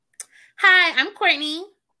Hi, I'm Courtney,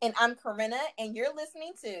 And I'm Corinna, and you're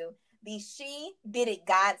listening to the She Did It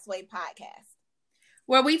God's Way podcast.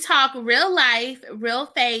 where we talk real life, real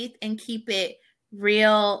faith, and keep it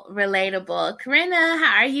real relatable. Corinna,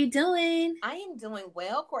 how are you doing? I am doing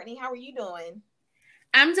well. Courtney, how are you doing?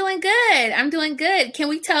 I'm doing good. I'm doing good. Can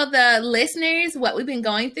we tell the listeners what we've been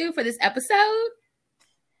going through for this episode?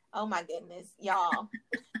 Oh my goodness, y'all.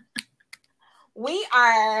 we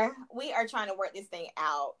are trying to work this thing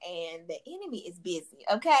out, and the enemy is busy,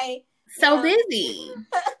 okay? So busy.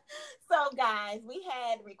 So guys, we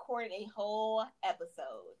had recorded a whole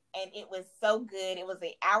episode and it was so good. It was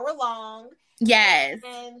an hour long. Yes.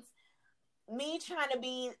 And me trying to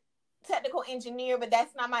be technical engineer, but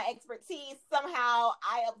that's not my expertise. Somehow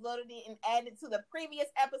I uploaded it and added to the previous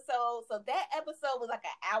episode. So that episode was like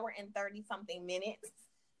an hour and 30 something minutes.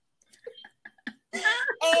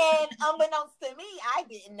 And unbeknownst to me, I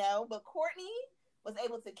didn't know, but Courtney was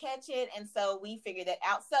able to catch it. And so we figured that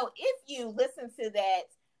out. So if you listen to that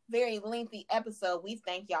very lengthy episode, we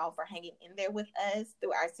thank y'all for hanging in there with us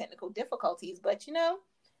through our technical difficulties. But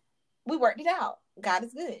we worked it out. God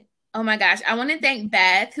is good. Oh my gosh. I want to thank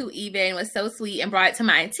Beth, who even was so sweet and brought it to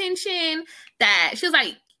my attention that she was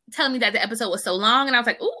like telling me that the episode was so long. And I was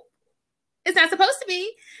like, ooh, it's not supposed to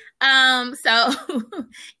be. So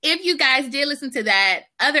if you guys did listen to that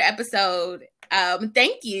other episode,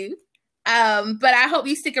 thank you. But I hope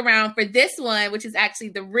you stick around for this one, which is actually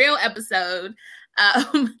the real episode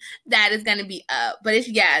that is going to be up. But it's,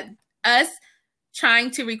 us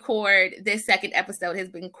trying to record this second episode has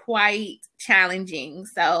been quite challenging.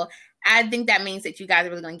 So I think that means that you guys are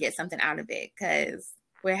really going to get something out of it because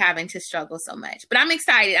we're having to struggle so much. But I'm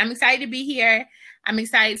excited. I'm excited to be here. I'm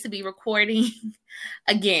excited to be recording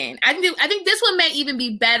again. I think this one may even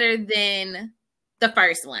be better than the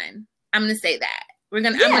first one. I'm going to say that. I'm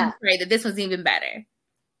going to pray that this one's even better.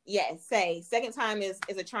 Yes, say second time is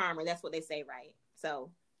a charmer. That's what they say, right?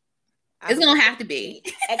 So it's going to have to be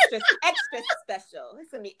extra special.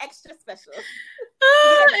 It's going to be extra special.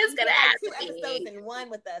 It's going to have to be 2 episodes in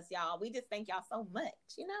one with us, y'all. We just thank y'all so much,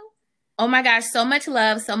 Oh my gosh, so much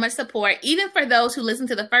love, so much support. Even for those who listened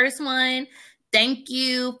to the first one, thank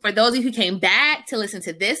you. For those of you who came back to listen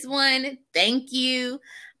to this one, thank you.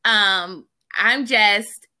 I'm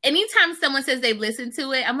just, anytime someone says they've listened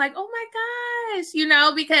to it, I'm like, oh my gosh,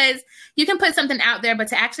 because you can put something out there, but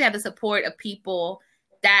to actually have the support of people,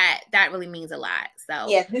 that really means a lot. So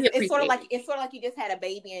yeah, it's sort of like you just had a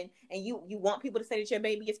baby and you want people to say that your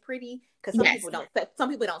baby is pretty, because some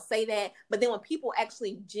people don't say that, but then when people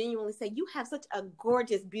actually genuinely say you have such a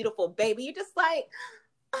gorgeous, beautiful baby, you're just like,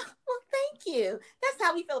 oh, well, thank you. That's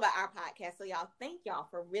how we feel about our podcast. So y'all, thank y'all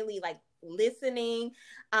for really listening.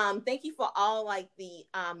 Thank you for all the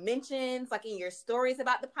mentions in your stories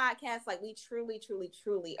about the podcast. We truly, truly,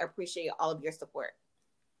 truly appreciate all of your support.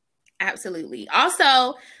 Absolutely.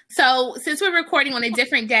 Also, so since we're recording on a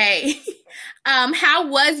different day, how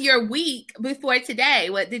was your week before today?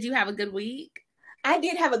 What, did you have a good week? I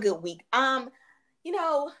did have a good week. This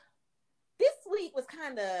week was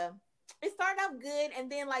it started out good,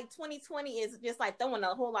 and then 2020 is just throwing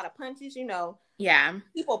a whole lot of punches, Yeah.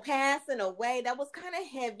 People passing away. That was kind of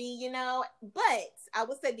heavy, but I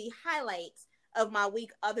would say the highlight of my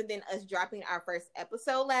week, other than us dropping our first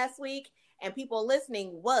episode last week and people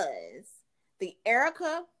listening, was the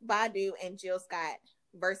Erykah Badu and Jill Scott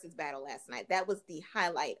versus battle last night. That was the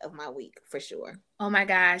highlight of my week for sure. Oh my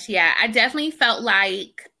gosh. Yeah. I definitely felt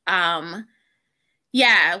like,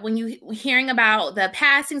 when you hearing about the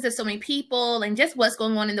passings of so many people and just what's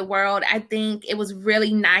going on in the world, I think it was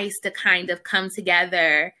really nice to kind of come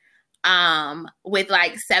together with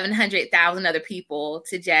 700,000 other people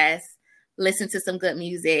to just listen to some good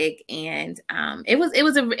music, and it was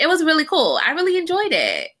really cool. I really enjoyed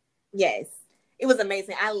it. Yes, it was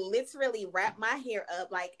amazing. I literally wrapped my hair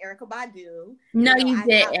up like Erykah Badu. No, you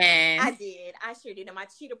didn't. I did. I sure did. And my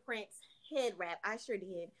cheetah prints head wrap, I sure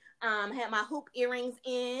did. Had my hoop earrings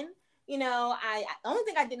in. The only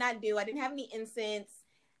thing I did not do, I didn't have any incense,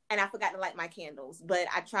 and I forgot to light my candles. But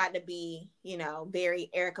I tried to be, very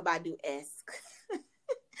Erykah Badu-esque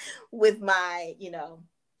with my,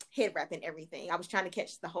 head wrap and everything. I was trying to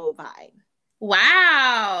catch the whole vibe.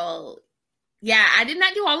 Wow. Yeah, I did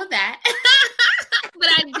not do all of that. But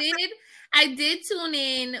I did tune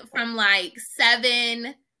in from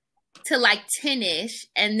 7 to 10-ish.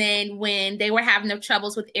 And then when they were having the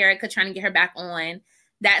troubles with Erykah trying to get her back on,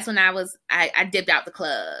 that's when I dipped out the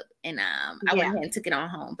club and I went ahead and took it on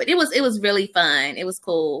home. But it was really fun. It was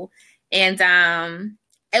cool. And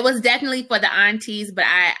it was definitely for the aunties, but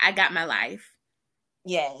I got my life.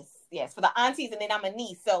 Yes, for the aunties, and then I'm a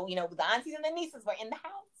niece. So, the aunties and the nieces were in the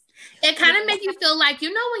house. It kind of makes you feel like,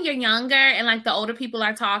 when you're younger and like the older people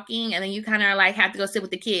are talking and then you kind of like have to go sit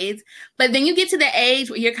with the kids. But then you get to the age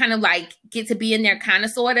where you're kind of like get to be in there kind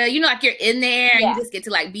of sort of, like you're in there and you just get to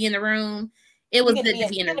like be in the room. It was good to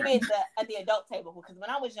be in the room. At the adult table, because when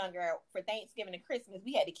I was younger, for Thanksgiving and Christmas,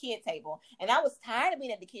 we had the kid table. And I was tired of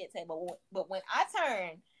being at the kid table. But when I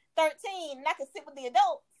turned 13 and I could sit with the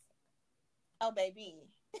adults, oh, baby.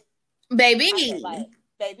 Baby, and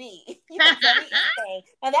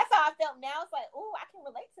that's how I felt now. It's like, oh, I can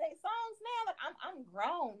relate to their songs now. Like I'm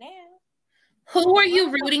grown now. Who were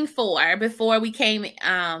you rooting for before we came?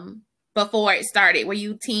 Before it started, were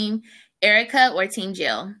you Team Erica or Team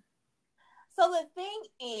Jill? So the thing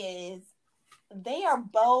is, they are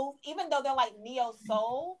both, even though they're like neo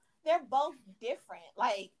soul, they're both different.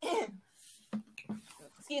 Like,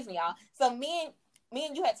 excuse me, y'all. So me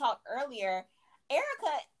and you had talked earlier.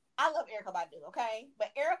 Erica. I love Erykah Badu, okay?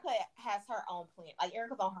 But Erica has her own planet. Like,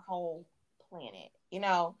 Erica's on her whole planet,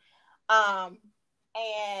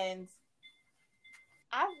 And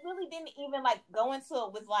I really didn't even, like, go into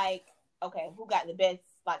it with, like, okay, who got the best,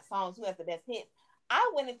 like, songs, who has the best hits.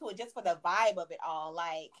 I went into it just for the vibe of it all.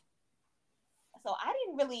 Like, so I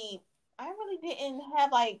really didn't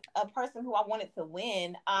have, like, a person who I wanted to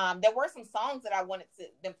win. There were some songs that I wanted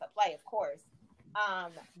them to play, of course.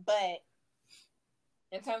 But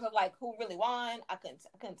in terms of like who really won, I couldn't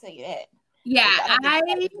tell you that. Yeah, I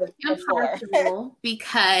am partial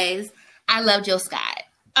because I love Jill Scott.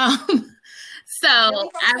 So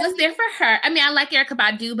I was there for her. I mean, I like Erykah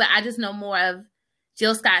Badu, but I just know more of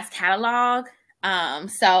Jill Scott's catalog.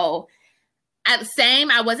 So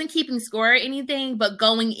I wasn't keeping score or anything, but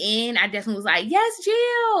going in, I definitely was like, yes,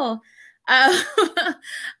 Jill. But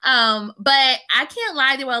I can't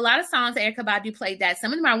lie, there were a lot of songs that Erykah Badu played that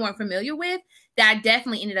some of them I weren't familiar with, that I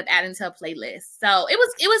definitely ended up adding to a playlist. So it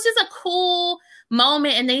was just a cool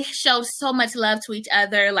moment, and they showed so much love to each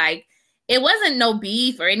other. Like, it wasn't no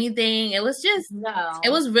beef or anything. It was just, it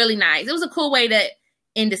was really nice. It was a cool way to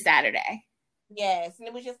end a Saturday. Yes, and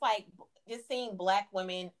it was just like, just seeing Black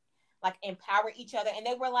women like empower each other, and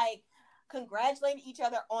they were like congratulating each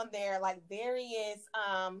other on their like various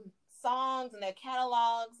songs and their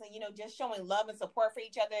catalogs, and just showing love and support for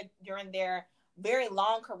each other during their very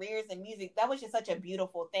long careers in music. That was just such a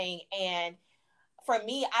beautiful thing. And for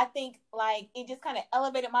me, I think like it just kind of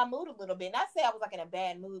elevated my mood a little bit. Not say I was like in a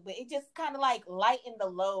bad mood, but it just kind of like lightened the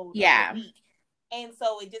load of the week. And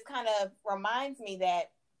so it just kind of reminds me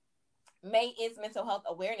that May is Mental Health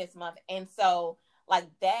Awareness Month. And so like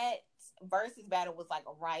that versus battle was like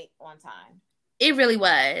right on time. It really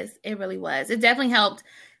was. It really was. It definitely helped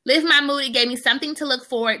lift my mood. It gave me something to look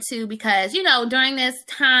forward to because, during this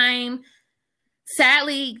time,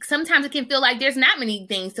 sadly, sometimes it can feel like there's not many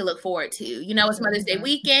things to look forward to. It's Mother's Day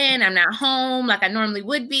weekend. I'm not home like I normally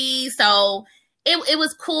would be. So it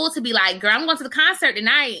was cool to be like, girl, I'm going to the concert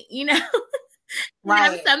tonight,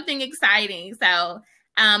 Right. Have something exciting. So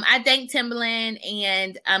I thank Timbaland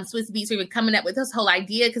and Swizz Beatz for even coming up with this whole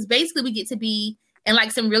idea, because basically we get to be in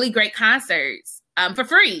like some really great concerts for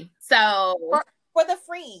free. So for the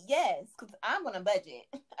free, yes, because I'm on a budget.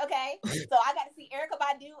 Okay, so I got to see Erykah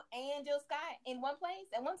Badu and Jill Scott in one place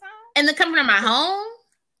at one time, in the comfort of my home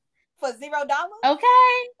for $0. Okay,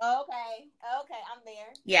 I'm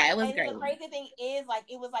there. Yeah, it was great. The crazy thing is, like,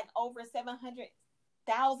 it was like over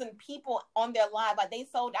 700,000 people on their live. Like, they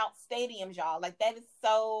sold out stadiums, y'all. Like, that is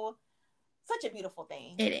such a beautiful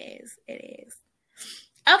thing. It is.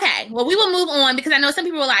 Okay, well, we will move on because I know some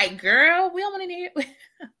people were like, girl, we don't want to hear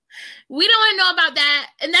we don't want to know about that.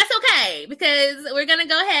 And that's okay, because we're going to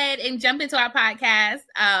go ahead and jump into our podcast.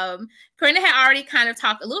 Corinna had already kind of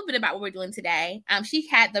talked a little bit about what we're doing today. She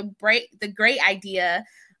had the great idea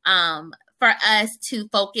for us to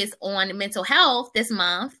focus on mental health this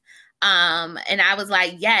month. And I was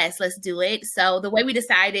like, yes, let's do it. So the way we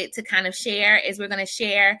decided to kind of share is we're going to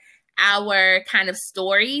share our kind of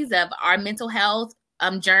stories of our mental health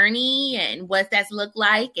journey and what that's looked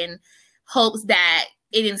like, and hopes that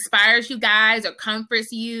it inspires you guys or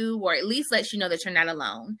comforts you, or at least lets you know that you're not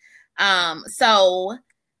alone. So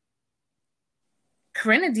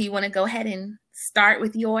Corinna, do you want to go ahead and start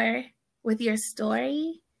with your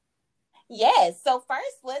story? Yes. So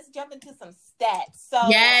first, let's jump into some stats. So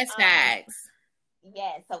yes, facts.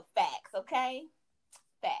 Yeah. So facts. Okay.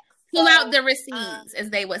 Facts. Pull out the receipts, as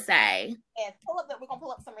they would say. Yeah. We're gonna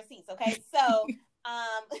pull up some receipts. Okay. So,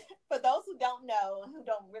 for those who don't know, who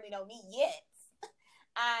don't really know me yet,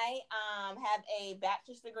 I have a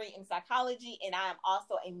bachelor's degree in psychology, and I am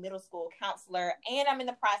also a middle school counselor, and I'm in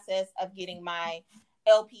the process of getting my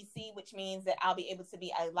LPC, which means that I'll be able to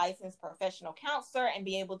be a licensed professional counselor and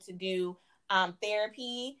be able to do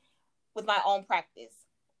therapy with my own practice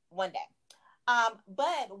one day.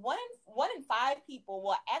 But one in five people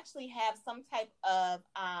will actually have some type of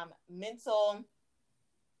mental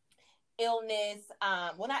illness.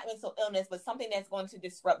 Well, not mental illness, but something that's going to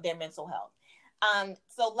disrupt their mental health.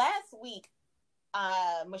 So last week,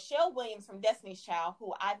 Michelle Williams from Destiny's Child,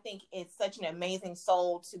 who I think is such an amazing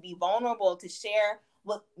soul to be vulnerable, to share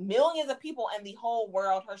with millions of people in the whole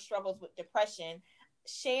world her struggles with depression,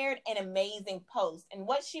 shared an amazing post. And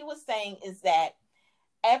what she was saying is that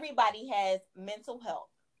everybody has mental health,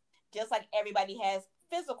 just like everybody has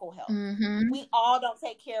physical health. Mm-hmm. We all don't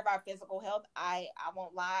take care of our physical health. I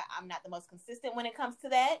won't lie, I'm not the most consistent when it comes to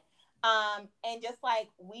that. And just like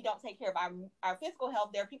we don't take care of our physical health,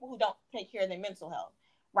 there are people who don't take care of their mental health,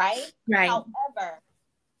 right? Right. However,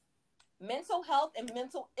 mental health and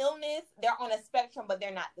mental illness, they're on a spectrum, but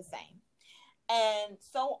they're not the same. And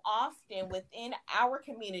so often within our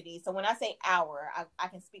community, so when I say I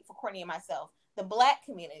can speak for Courtney and myself, the Black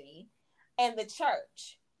community and the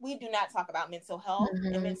church, we do not talk about mental health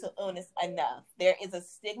and mental illness enough. There is a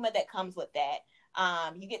stigma that comes with that.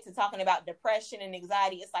 You get to talking about depression and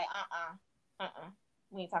anxiety, it's like,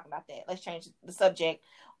 we ain't talking about that. Let's change the subject.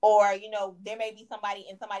 Or, there may be somebody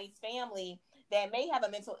in somebody's family that may have a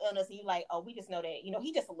mental illness, and you're like, oh, we just know that,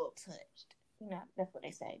 he just a little touched. That's what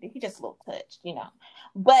they say. He just a little touched,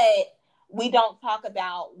 But we don't talk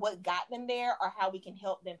about what got them there or how we can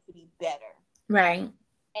help them to be better. Right.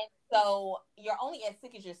 And so you're only as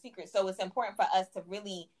sick as your secret. So it's important for us to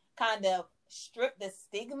really kind of strip the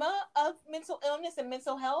stigma of mental illness and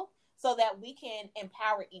mental health so that we can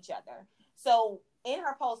empower each other. So in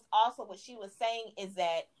her post, also what she was saying is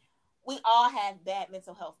that we all have bad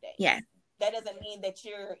mental health days. Yes. That doesn't mean that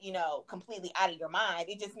you're, completely out of your mind.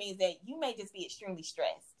 It just means that you may just be extremely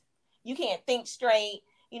stressed. You can't think straight.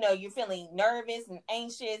 You're feeling nervous and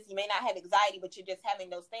anxious. You may not have anxiety, but you're just having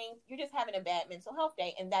those things. You're just having a bad mental health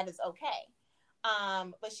day, and that is okay.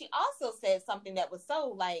 But she also said something that was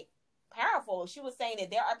so powerful. She was saying that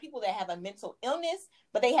there are people that have a mental illness,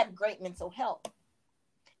 but they have great mental health.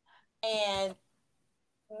 And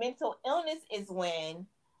mental illness is when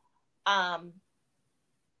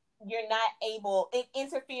you're not able, it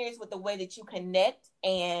interferes with the way that you connect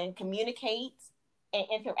and communicate and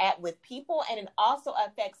interact with people. And it also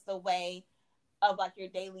affects the way of your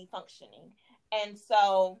daily functioning. And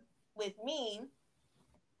so with me,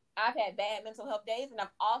 I've had bad mental health days, and I've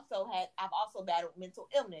also battled mental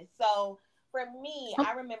illness. So for me,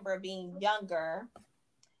 I remember being younger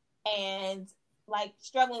and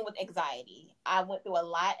struggling with anxiety. I went through a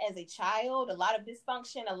lot as a child, a lot of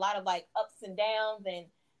dysfunction, a lot of ups and downs and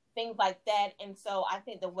things like that. And so I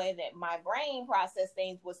think the way that my brain processed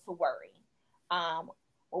things was to worry.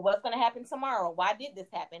 Well, what's going to happen tomorrow? Why did this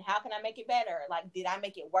happen? How can I make it better? Did I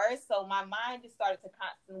make it worse? So my mind just started to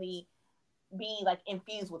constantly be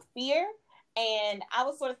infused with fear. And I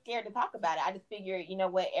was sort of scared to talk about it. I just figured,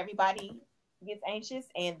 everybody gets anxious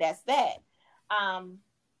and that's that.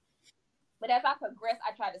 But as I progressed,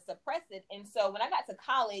 I tried to suppress it. And so when I got to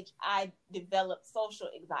college, I developed social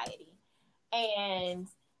anxiety. And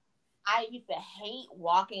I used to hate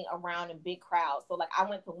walking around in big crowds. So I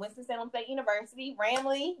went to Winston-Salem State University,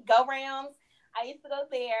 Ramley, Go Rams. I used to go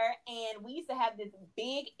there, and we used to have this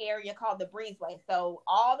big area called the Breezeway. So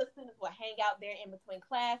all the students would hang out there in between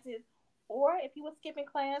classes, or if you were skipping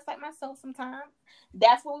class like myself sometimes,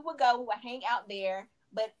 that's where we would go. We would hang out there.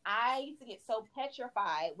 But I used to get so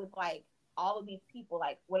petrified with all of these people.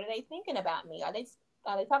 What are they thinking about me? Are they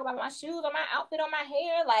talking about my shoes or my outfit or my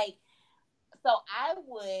hair? So I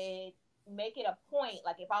would make it a point,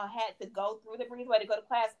 if I had to go through the Breezeway to go to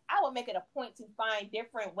class, I would make it a point to find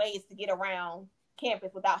different ways to get around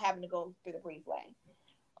campus without having to go through the Breezeway.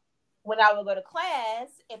 When I would go to class,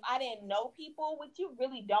 if I didn't know people, which you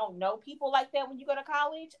really don't know people like that when you go to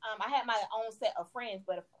college, I had my own set of friends,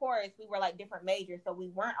 but of course we were different majors, so we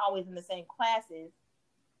weren't always in the same classes.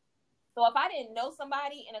 So if I didn't know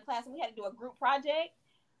somebody in a class and we had to do a group project,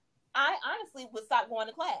 I honestly would stop going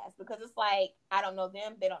to class because it's I don't know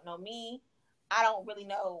them. They don't know me. I don't really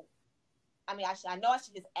know. I mean, I know I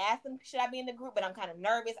should just ask them, should I be in the group? But I'm kind of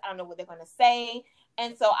nervous. I don't know what they're going to say.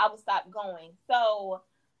 And so I would stop going. So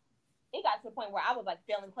it got to the point where I was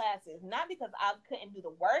failing classes, not because I couldn't do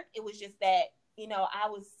the work. It was just that, I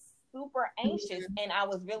was super anxious and I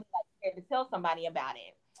was really scared to tell somebody about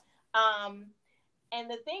it. And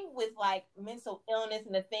the thing with mental illness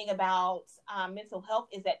and the thing about mental health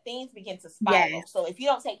is that things begin to spiral. Yes. So if you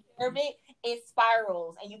don't take care of it, it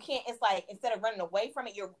spirals, and you can't. It's instead of running away from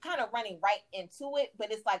it, you're kind of running right into it. But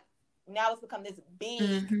it's now it's become this big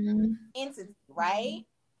entity, right?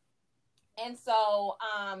 And so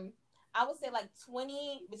I would say like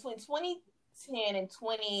between 2010 and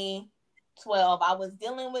 2012, I was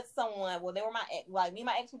dealing with someone. Well, they were my ex. Like, me and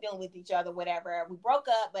my ex were dealing with each other, whatever. We broke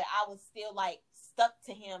up, but I was still like stuck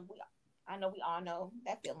to him. I know we all know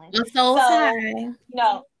that feeling. I'm so tired.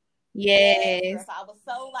 Yes, Yes. girl. So I was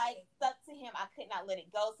so like stuck to him, I could not let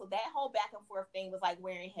it go. So that whole back and forth thing was like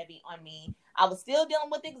wearing heavy on me. I was still dealing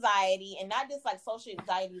with anxiety, and not just like social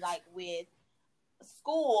anxiety, like with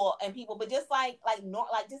school and people, but just like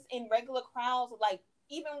just in regular crowds, like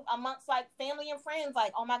even amongst like family and friends.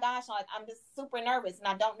 Like, oh my gosh, like I'm just super nervous, and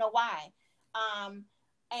I don't know why.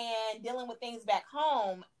 And dealing with things back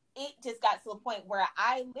home, it just got to the point where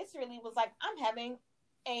I literally was like, I'm having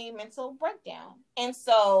a mental breakdown. And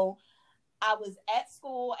so I was at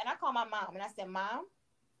school, and I called my mom, and I said, Mom,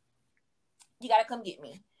 you got to come get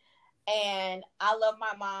me. And I love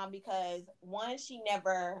my mom because, one, she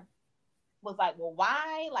never was like, well,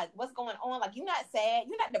 why? Like, what's going on? Like, you're not sad.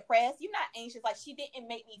 You're not depressed. You're not anxious. Like, she didn't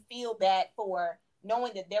make me feel bad for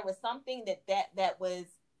knowing that there was something that was,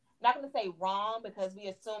 not going to say wrong, because we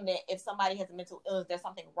assume that if somebody has a mental illness, there's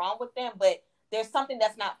something wrong with them, but there's something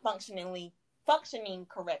that's not functioning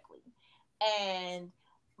correctly. And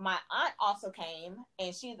my aunt also came,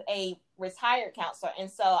 and she's a retired counselor.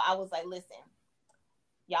 And so I was like, listen,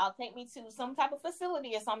 y'all take me to some type of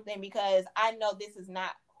facility or something, because I know this is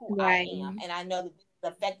not who I am. And I know that this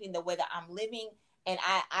is affecting the way that I'm living. And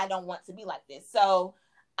I don't want to be like this. So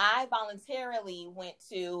I voluntarily went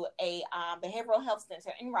to a behavioral health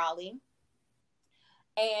center in Raleigh.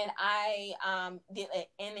 And I did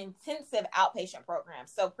an intensive outpatient program.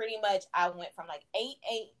 So pretty much I went from like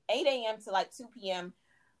 8 a.m. to like 2 p.m.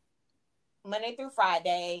 Monday through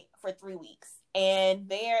Friday for 3 weeks. And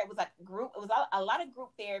there it was like group. It was a lot of group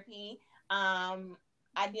therapy.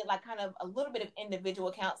 I did like kind of a little bit of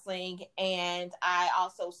individual counseling, and I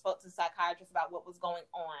also spoke to psychiatrists about what was going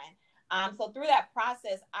on. So through that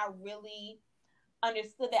process, I really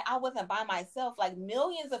understood that I wasn't by myself. Like,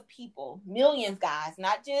 millions of people, millions, guys,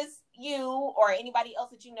 not just you or anybody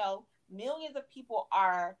else that you know, millions of people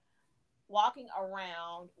are walking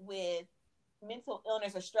around with mental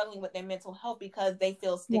illness or struggling with their mental health because they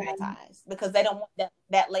feel stigmatized, because they don't want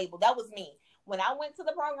that label. That was me. When I went to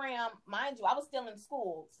the program, mind you, I was still in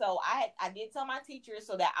school. So I did tell my teachers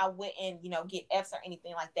so that I wouldn't, get F's or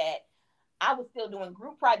anything like that. I was still doing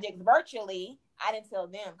group projects virtually. I didn't tell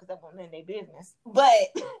them because that wasn't in their business.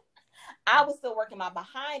 But I was still working my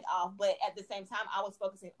behind off. But at the same time, I was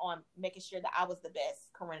focusing on making sure that I was the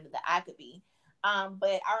best Corinna that I could be.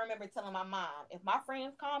 But I remember telling my mom, if my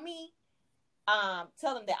friends call me,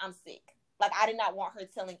 tell them that I'm sick. Like, I did not want her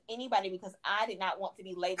telling anybody, because I did not want to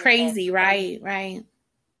be labeled crazy. Right.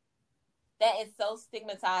 That is so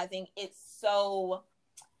stigmatizing.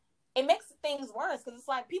 It makes things worse, because it's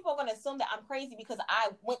like people are going to assume that I'm crazy because I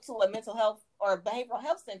went to a mental health or behavioral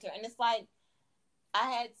health center. And it's like, I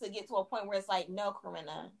had to get to a point where it's like, no,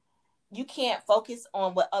 Corinna, you can't focus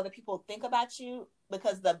on what other people think about you,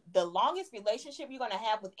 because the longest relationship you're going to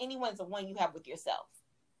have with anyone is the one you have with yourself.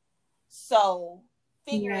 So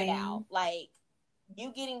figure it out. Like,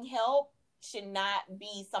 you getting help should not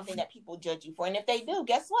be something that people judge you for. And if they do,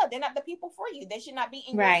 guess what? They're not the people for you. They should not be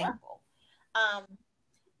in your circle.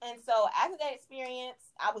 And so after that experience,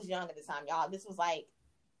 I was young at the time, y'all. This was like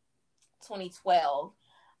 2012.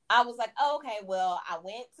 I was like, oh, okay, well, I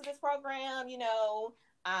went to this program,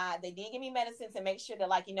 they did give me medicine to make sure that,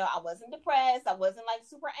 like, I wasn't depressed. I wasn't like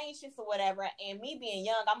super anxious or whatever. And me being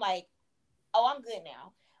young, I'm like, oh, I'm good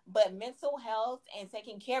now. But mental health and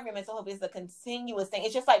taking care of your mental health is a continuous thing.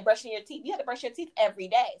 It's just like brushing your teeth. You have to brush your teeth every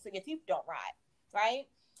day so your teeth don't rot, right?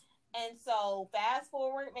 And so fast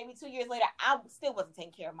forward, maybe 2 years later, I still wasn't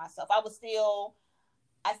taking care of myself. I still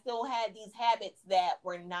had these habits that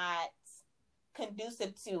were not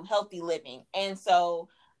conducive to healthy living. And so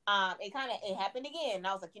it happened again. And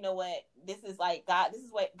I was like, you know what? This is like this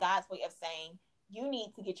is what God's way of saying, you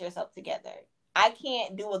need to get yourself together. I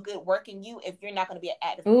can't do a good work in you if you're not going to be an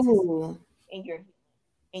active participant in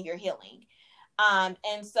your healing.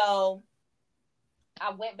 And so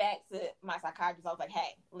I went back to my psychiatrist. I was like,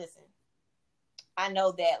 hey, listen, I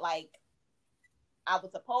know that, like, I was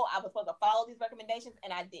supposed to follow these recommendations,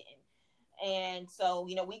 and I didn't. And so,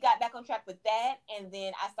 we got back on track with that. And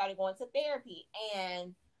then I started going to therapy.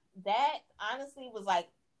 And that honestly was like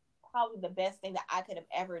probably the best thing that I could have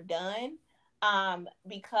ever done.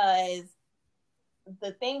 Because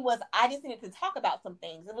the thing was, I just needed to talk about some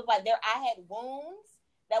things. It was like I had wounds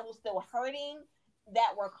that were still hurting,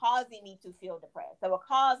 that were causing me to feel depressed, that were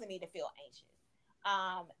causing me to feel anxious.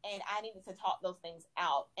 And I needed to talk those things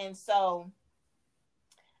out. And so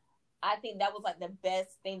I think that was like the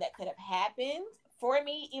best thing that could have happened for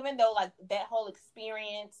me, even though like that whole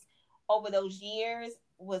experience over those years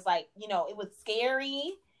was like, you know, it was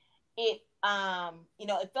scary. It you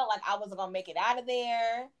know, it felt like I wasn't gonna make it out of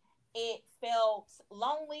there. It felt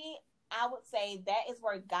lonely. I would say that is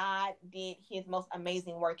where God did his most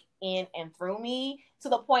amazing work in and through me, to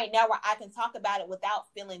the point now where I can talk about it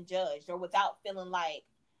without feeling judged or without feeling like,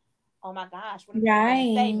 oh my gosh, what are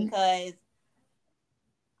people going to say? Because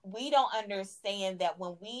we don't understand that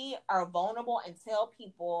when we are vulnerable and tell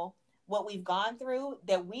people what we've gone through,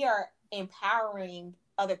 that we are empowering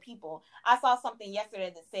other people. I saw something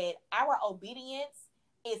yesterday that said our obedience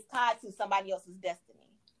is tied to somebody else's destiny.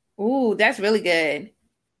 Ooh, that's really good.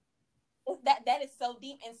 That is so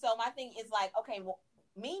deep. And so my thing is like, okay, well,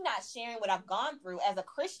 me not sharing what I've gone through as a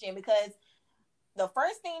Christian, because the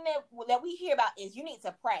first thing that we hear about is you need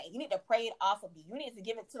to pray. You need to pray it off of you. You need to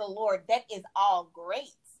give it to the Lord. That is all great.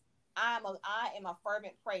 I am a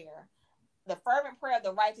fervent prayer. The fervent prayer of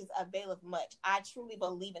the righteous availeth much. I truly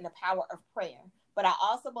believe in the power of prayer, but I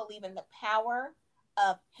also believe in the power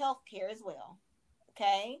of healthcare as well.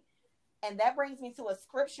 Okay. And that brings me to a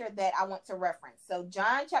scripture that I want to reference. So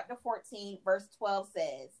John chapter 14, verse 12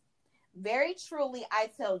 says, very truly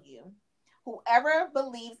I tell you, whoever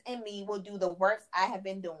believes in me will do the works I have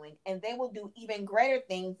been doing, and they will do even greater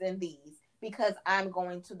things than these, because I'm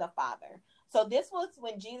going to the Father. So this was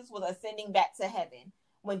when Jesus was ascending back to heaven.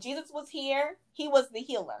 When Jesus was here, he was the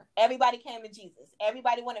healer. Everybody came to Jesus.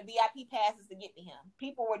 Everybody wanted VIP passes to get to him.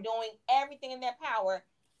 People were doing everything in their power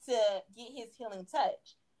to get his healing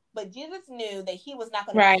touch. But Jesus knew that he was not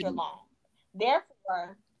going to be here long.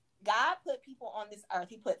 Therefore, God put people on this earth.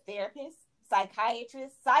 He put therapists,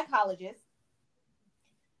 psychiatrists, psychologists,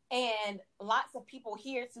 and lots of people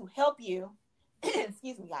here to help you,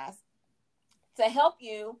 excuse me, guys, to help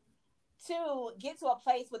you to get to a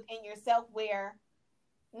place within yourself where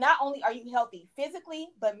not only are you healthy physically,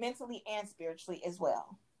 but mentally and spiritually as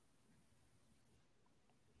well.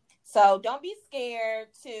 So don't be scared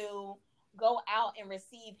to go out and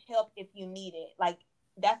receive help if you need it. Like,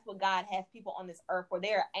 that's what God has people on this earth for.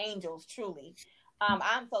 They're angels, truly.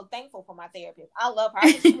 I'm so thankful for my therapist. I love her.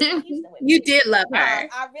 You did love her.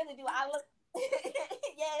 I really do. I look,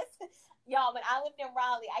 yes, y'all. When I lived in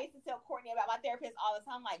Raleigh, I used to tell Courtney about my therapist all the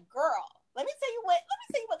time. Like, girl, let me tell you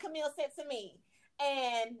what Camille said to me.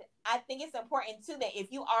 And I think it's important too that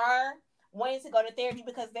if you are wanting to go to therapy,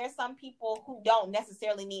 because there's some people who don't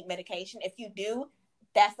necessarily need medication. If you do,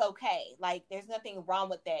 that's okay. Like, there's nothing wrong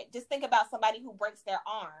with that. Just think about somebody who breaks their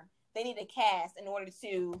arm. They need a cast in order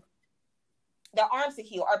to their arms to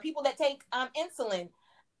heal. Or people that take insulin,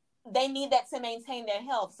 they need that to maintain their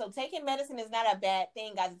health. So taking medicine is not a bad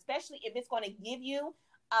thing, guys, especially if it's going to give you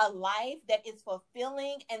a life that is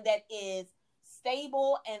fulfilling and that is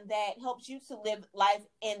stable and that helps you to live life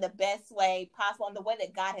in the best way possible, in the way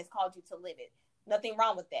that God has called you to live it. Nothing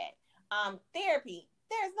wrong with that. Therapy.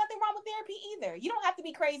 There's nothing wrong with therapy either. You don't have to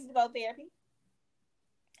be crazy to go to therapy.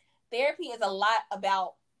 Therapy is a lot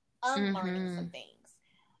about unlearning some things.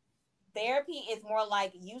 Therapy is more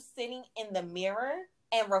like you sitting in the mirror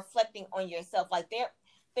and reflecting on yourself. Like,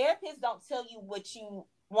 therapists don't tell you what you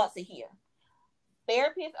want to hear.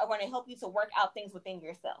 Therapists are going to help you to work out things within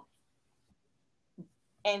yourself.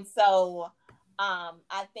 And so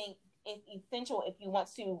I think it's essential, if you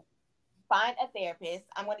want to find a therapist,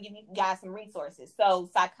 I'm going to give you guys some resources. So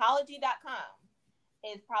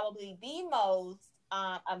psychology.com is probably the most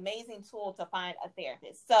amazing tool to find a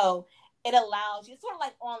therapist. So it allows you, sort of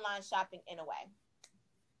like online shopping in a way.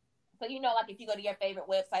 So, you know, like if you go to your favorite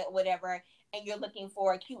website or whatever, and you're looking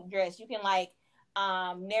for a cute dress, you can like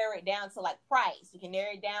narrow it down to like price. You can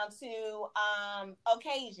narrow it down to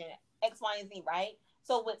occasion, X, Y, and Z, right?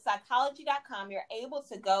 So with psychology.com, you're able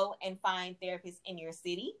to go and find therapists in your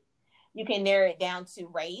city. You can narrow it down to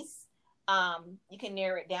race. You can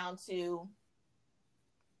narrow it down to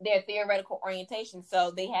their theoretical orientation.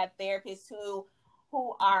 So they have therapists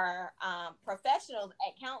who are professionals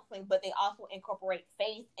at counseling, but they also incorporate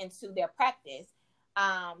faith into their practice.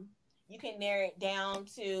 You can narrow it down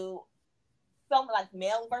to something like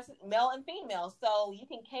male and female. So you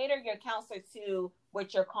can cater your counselor to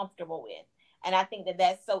what you're comfortable with. And I think that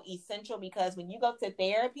that's so essential, because when you go to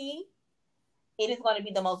therapy, it is going to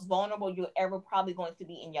be the most vulnerable you're ever probably going to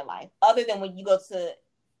be in your life. Other than when you go to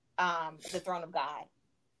the throne of God,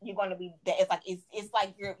 you're going to be. It's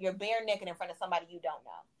like you're bare naked in front of somebody you don't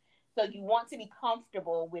know. So you want to be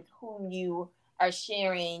comfortable with whom you are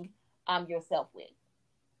sharing yourself with.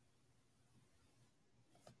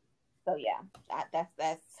 So yeah,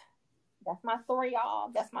 that's my story,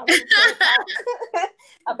 y'all. That's my little story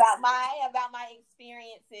about my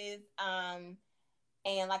experiences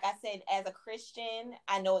And like I said, as a Christian,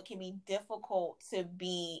 I know it can be difficult to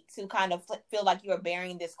kind of feel like you're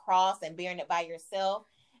bearing this cross and bearing it by yourself.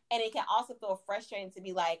 And it can also feel frustrating to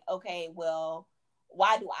be like, okay, well,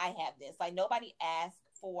 why do I have this? Like, nobody asked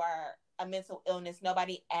for a mental illness.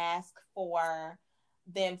 Nobody asked for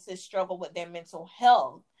them to struggle with their mental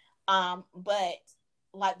health. But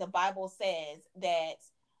like the Bible says, that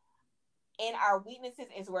in our weaknesses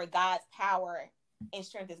is where God's power and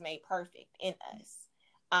strength is made perfect in us.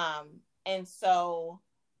 And so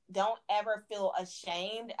don't ever feel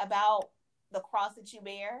ashamed about the cross that you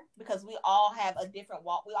bear, because we all have a different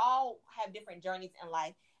walk. We all have different journeys in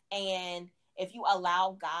life. And if you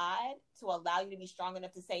allow God to allow you to be strong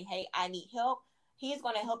enough to say, hey, I need help, He's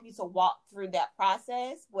going to help you to walk through that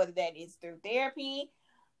process, whether that is through therapy,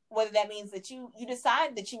 whether that means that you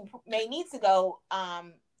decide that you may need to go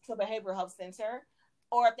to a behavioral health center,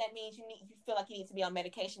 or if that means you feel like you need to be on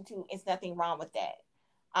medication too. It's nothing wrong with that.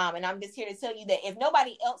 And I'm just here to tell you that if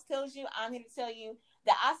nobody else tells you, I'm here to tell you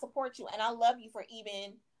that I support you and I love you for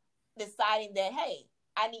even deciding that, hey,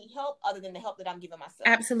 I need help other than the help that I'm giving myself.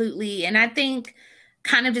 Absolutely. And I think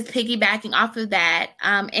kind of just piggybacking off of that,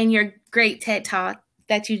 and your great TED Talk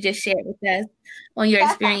that you just shared with us on your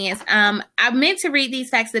experience. I meant to read these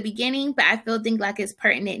facts at the beginning, but I think like it's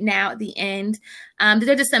pertinent now at the end. These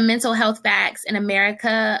are just some mental health facts in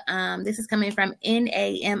America. This is coming from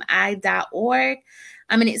NAMI.org.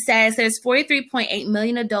 And it says there's 43.8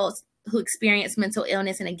 million adults who experience mental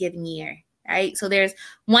illness in a given year, right? So there's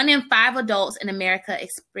 1 in 5 adults in America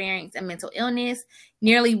experience a mental illness.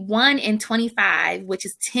 Nearly 1 in 25, which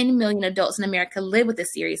is 10 million adults in America, live with a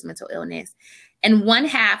serious mental illness. And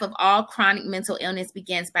 1/2 of all chronic mental illness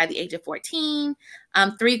begins by the age of 14,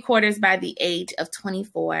 3/4 by the age of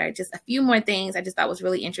 24. Just a few more things I just thought was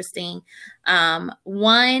really interesting.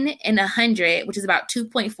 1 in 100, which is about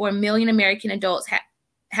 2.4 million American adults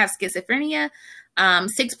have schizophrenia.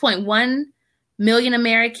 6.1 million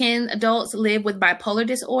American adults live with bipolar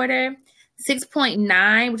disorder.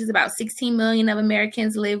 6.9, which is about 16 million of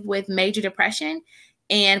Americans, live with major depression.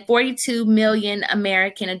 And 42 million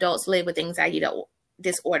American adults live with anxiety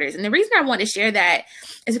disorders. And the reason I want to share that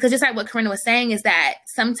is because just like what Corinna was saying, is that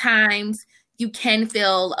sometimes you can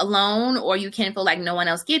feel alone, or you can feel like no one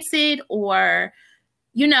else gets it, or,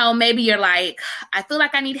 you know, maybe you're like, I feel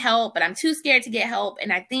like I need help, but I'm too scared to get help.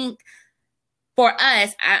 And I think for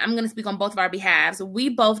us, I'm going to speak on both of our behalves. We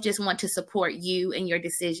both just want to support you in your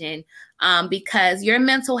decision, because your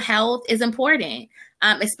mental health is important.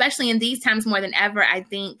 Especially in these times more than ever. I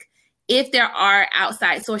think if there are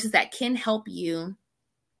outside sources that can help you,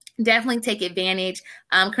 definitely take advantage.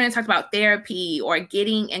 Corinna talked about therapy or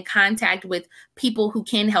getting in contact with people who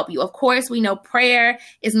can help you. Of course, we know prayer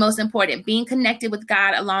is most important. Being connected with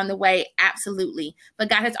God along the way, absolutely. But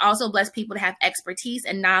God has also blessed people to have expertise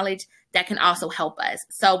and knowledge that can also help us.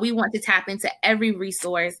 So we want to tap into every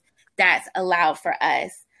resource that's allowed for us.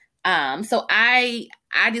 So I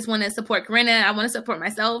just want to support Corinna. I want to support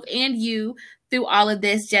myself and you through all of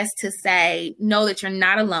this, just to say, know that you're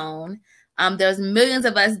not alone. There's millions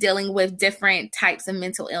of us dealing with different types of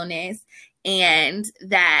mental illness, and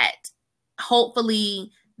that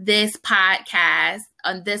hopefully this podcast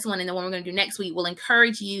on this one and the one we're going to do next week will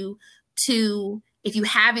encourage you to, if you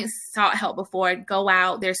haven't sought help before, go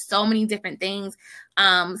out. There's so many different things.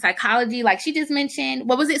 Psychology, like she just mentioned,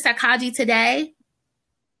 what was it? Psychology Today?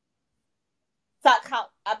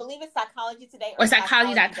 I believe it's Psychology Today or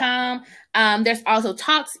psychology.com. There's also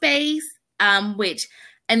Talkspace,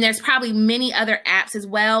 and there's probably many other apps as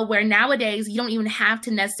well, where nowadays you don't even have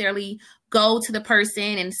to necessarily go to the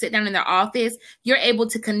person and sit down in their office. You're able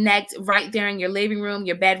to connect right there in your living room,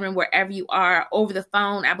 your bedroom, wherever you are, over the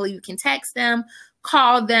phone. I believe you can text them,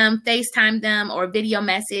 call them, FaceTime them, or video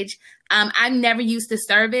message. I've never used the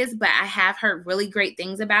service, but I have heard really great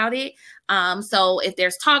things about it. So if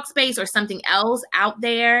there's Talkspace or something else out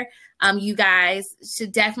there, you guys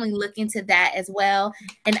should definitely look into that as well.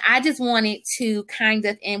 And I just wanted to kind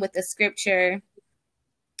of end with the scripture.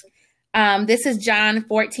 This is John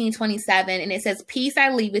 14:27, and it says, "Peace I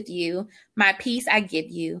leave with you, my peace I give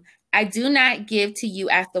you. I do not give to you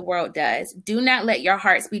as the world does. Do not let your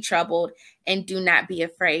hearts be troubled, and do not be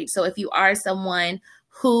afraid." So if you are someone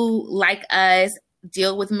who, like us,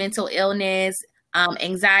 deal with mental illness,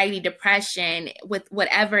 anxiety, depression, with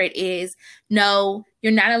whatever it is, know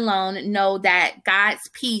you're not alone. Know that God's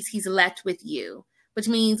peace, He's left with you, which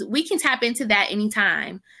means we can tap into that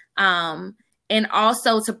anytime. And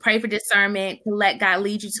also to pray for discernment, to let God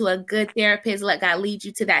lead you to a good therapist, let God lead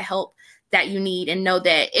you to that help that you need, and know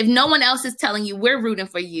that if no one else is telling you, we're rooting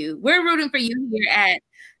for you. We're rooting for you here at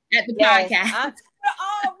the podcast. We're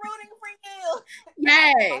all rooting for you.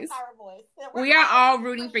 Yes. We are all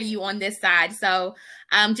rooting for you on this side. So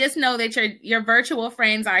just know that your virtual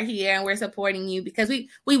friends are here and we're supporting you because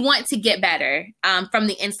we want to get better from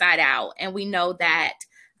the inside out. And we know that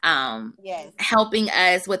helping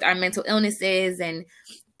us with our mental illnesses and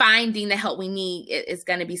finding the help we need is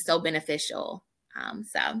going to be so beneficial.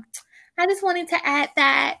 So I just wanted to add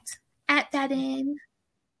that in.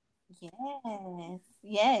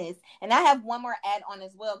 Yes. And I have one more add on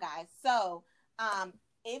as well, guys. So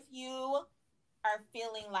if you are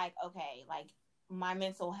feeling like, okay, like my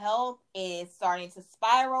mental health is starting to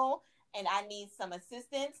spiral and I need some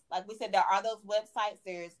assistance, like we said, there are those websites.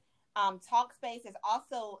 There's Talkspace. There's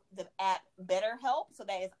also the app BetterHelp. So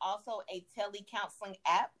that is also a telecounseling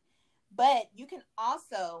app. But you can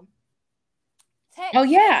also text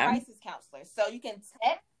crisis counselors. So you can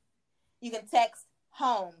text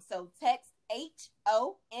HOME. So text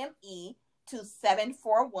HOME to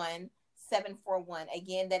 741-741.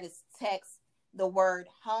 Again, that is text the word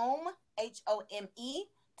HOME, HOME,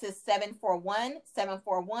 to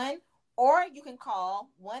 741-741. Or you can call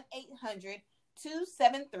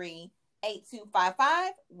 1-800-273-8255,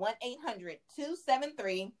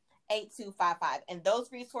 1-800-273-8255. And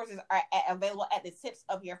those resources are available at the tips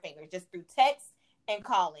of your fingers, just through text and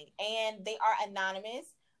calling. And they are anonymous.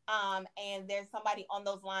 And there's somebody on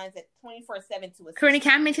those lines at 24/7 to assist. Corinne,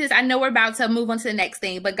 can I mention this? I know we're about to move on to the next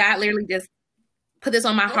thing, but God literally just put this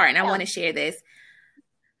on my heart and I want to share this.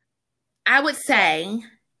 I would say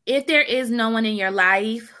if there is no one in your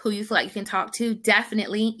life who you feel like you can talk to,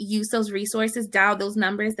 definitely use those resources, dial those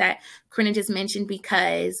numbers that Corinne just mentioned,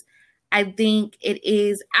 because I think it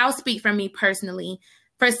is, I'll speak for me personally,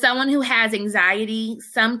 for someone who has anxiety,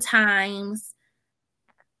 sometimes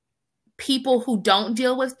people who don't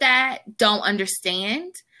deal with that don't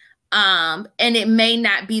understand. And it may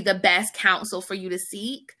not be the best counsel for you to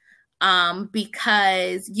seek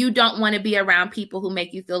because you don't want to be around people who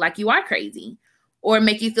make you feel like you are crazy or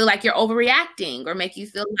make you feel like you're overreacting or make you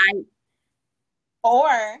feel like...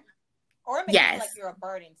 Or make you feel like you're a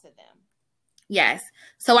burden to them. Yes.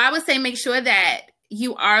 So I would say make sure that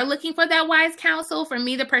you are looking for that wise counsel. For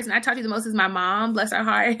me, the person I talk to the most is my mom, bless her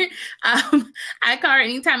heart. I call her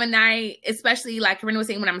any time of night, especially like Corinne was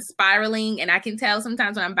saying, when I'm spiraling, and I can tell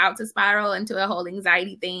sometimes when I'm about to spiral into a whole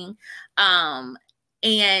anxiety thing.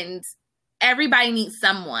 And everybody needs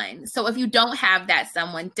someone. So if you don't have that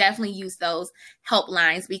someone, definitely use those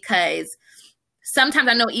helplines, because sometimes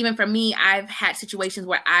I know even for me, I've had situations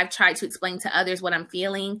where I've tried to explain to others what I'm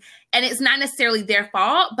feeling, and it's not necessarily their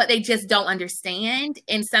fault, but they just don't understand.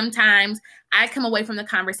 And sometimes I come away from the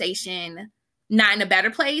conversation not in a better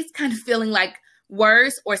place, kind of feeling like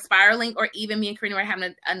worse or spiraling, or even me and Karina were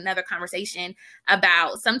having another conversation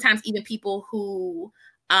about sometimes even people who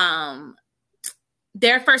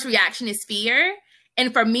their first reaction is fear.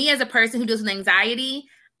 And for me as a person who deals with anxiety,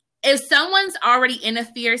 if someone's already in a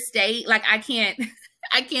fear state, like I can't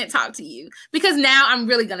talk to you because now I'm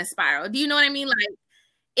really going to spiral. Do you know what I mean? Like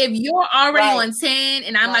if you're already on 10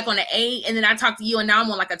 and I'm like on an 8 and then I talk to you and now I'm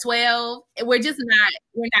on like a 12, we're not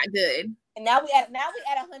good. And now we at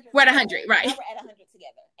 100. We're at 100, right. Now we're at 100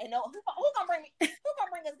 together. And who's going to bring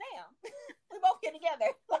us down? We both get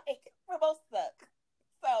together. Like we're both stuck.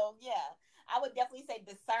 So yeah, I would definitely say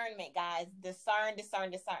discernment, guys. Discern.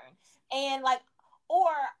 And like,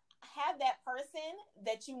 or have that person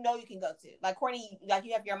that you know you can go to. Like Courtney, like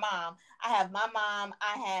you have your mom. I have my mom.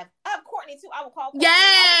 I have Courtney too. I will call Courtney.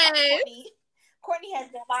 Yes. Courtney has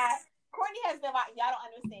been my, y'all don't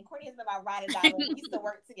understand. Courtney has been my ride or die. We used to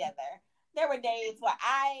work together. There were days where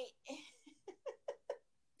I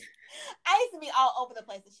used to be all over the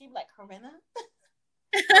place, and she'd be like, Corinna,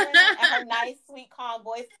 and her nice, sweet, calm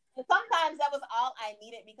voice. And sometimes that was all I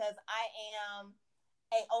needed, because I am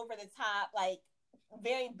a over the top, like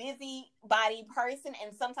very busy body person,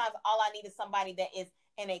 and sometimes all I need is somebody that is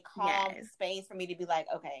in a calm space for me to be like,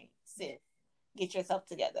 okay, sis, get yourself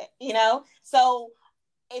together, you know? So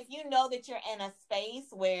if you know that you're in a space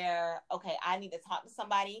where, okay, I need to talk to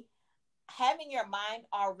somebody, having your mind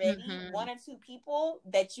already, one or two people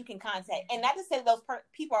that you can contact, and not to say those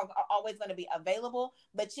people are always going to be available,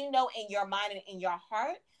 but you know in your mind and in your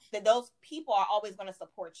heart that those people are always going to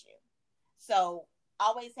support you. So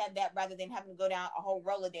always have that, rather than having to go down a whole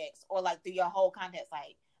Rolodex or like through your whole contacts.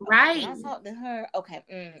 Like, okay, can I talk to her? Okay,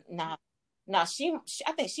 nah. She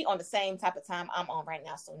I think she on the same type of time I'm on right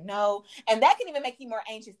now, so no. And that can even make you more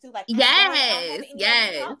anxious too. Like, yes.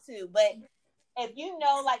 To talk to, but if you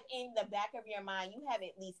know, like in the back of your mind, you have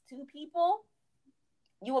at least two people,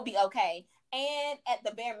 you will be okay. And at the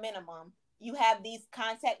bare minimum, you have these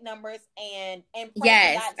contact numbers and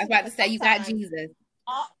yes, I was about to say you got Jesus.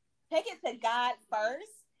 take it to God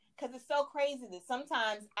first, because it's so crazy that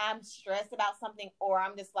sometimes I'm stressed about something, or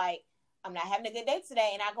I'm just like, I'm not having a good day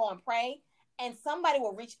today, and I go and pray, and somebody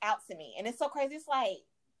will reach out to me, and it's so crazy. It's like,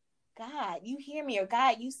 God, you hear me, or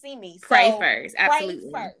God, you see me. So pray first,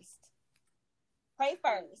 absolutely. Pray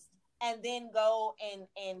first, and then go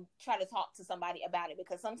and try to talk to somebody about it,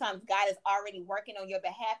 because sometimes God is already working on your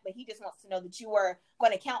behalf, but He just wants to know that you are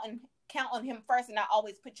going to count on Him first, and not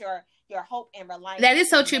always put your hope and reliance. That is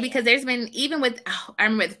so true, because there's been, even with, I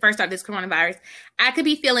remember the first start of this coronavirus, I could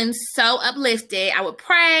be feeling so uplifted. I would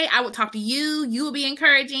pray. I would talk to you. You would be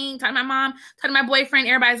encouraging. Talk to my mom. Talk to my boyfriend.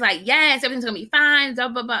 Everybody's like, yes, everything's going to be fine. Blah,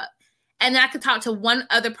 blah, blah. And then I could talk to one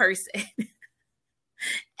other person.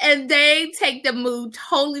 And they take the mood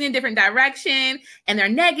totally in a different direction, and they're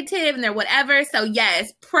negative and they're whatever. So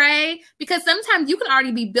yes, pray, because sometimes you can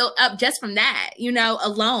already be built up just from that,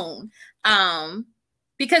 alone.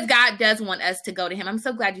 Because God does want us to go to Him. I'm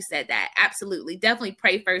so glad you said that. Absolutely. Definitely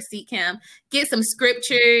pray first, seek Him, get some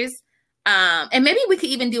scriptures. And maybe we could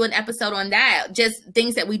even do an episode on that, just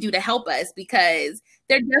things that we do to help us, because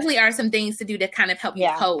there definitely are some things to do to kind of help you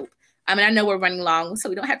cope. I mean, I know we're running long, so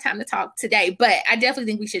we don't have time to talk today, but I definitely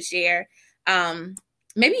think we should share,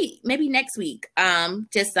 maybe next week,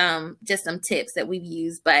 just some tips that we've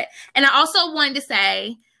used. And I also wanted to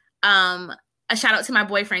say, a shout out to my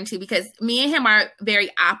boyfriend too, because me and him are very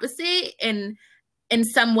opposite in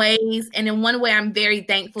some ways. And in one way I'm very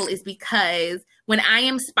thankful is because when I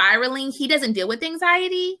am spiraling, he doesn't deal with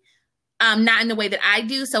anxiety, not in the way that I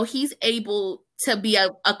do. So he's able to be a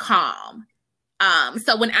calm.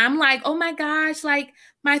 So when I'm like, oh my gosh, like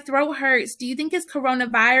my throat hurts, do you think it's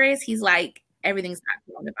coronavirus? He's like, everything's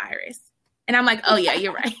not coronavirus. And I'm like, oh yeah,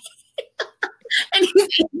 you're right. And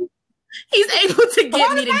he's able to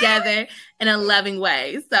get me together in a loving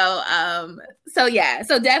way. So yeah,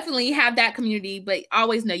 so definitely have that community, but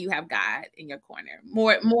always know you have God in your corner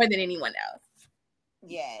more than anyone else.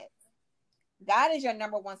 Yes. God is your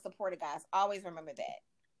number one supporter, guys. Always remember that.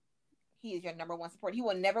 He is your number one support. He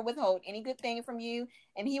will never withhold any good thing from you,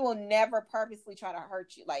 and He will never purposely try to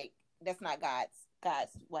hurt you. Like, that's not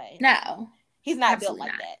God's way. No. He's not built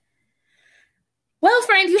like that. Well,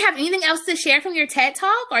 friend, do you have anything else to share from your TED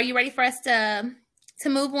Talk? Or are you ready for us to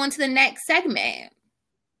move on to the next segment?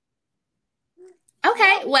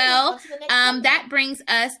 Okay, well, that brings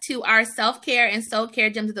us to our self-care and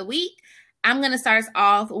soul-care gems of the week. I'm going to start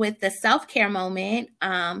off with the self-care moment.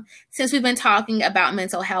 Since we've been talking about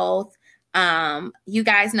mental health, you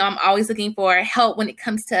guys know I'm always looking for help when it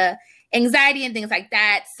comes to anxiety and things like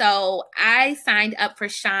that. So I signed up for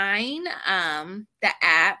Shine, the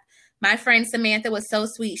app. My friend Samantha was so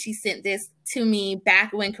sweet. She sent this to me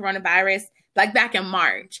back when coronavirus, like back in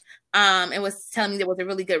March, and was telling me there was a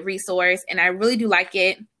really good resource, and I really do like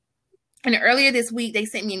it. And earlier this week, they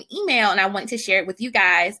sent me an email, and I wanted to share it with you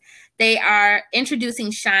guys. They are introducing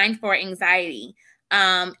Shine for Anxiety.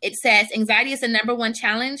 It says, anxiety is the number one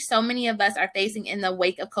challenge so many of us are facing in the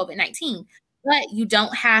wake of COVID-19, but you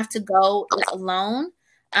don't have to go alone.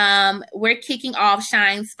 We're kicking off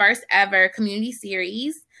Shine's first ever community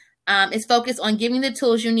series. It's focused on giving the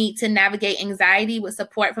tools you need to navigate anxiety with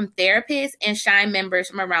support from therapists and Shine members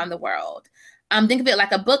from around the world. Think of it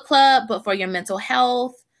like a book club, but for your mental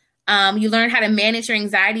health. You learn how to manage your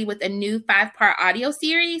anxiety with a new 5-part audio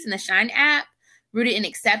series in the Shine app, rooted in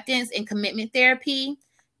acceptance and commitment therapy.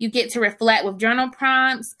 You get to reflect with journal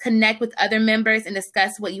prompts, connect with other members, and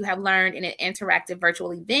discuss what you have learned in an interactive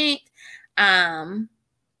virtual event.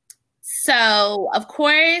 So, of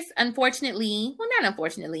course, not unfortunately,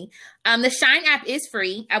 the Shine app is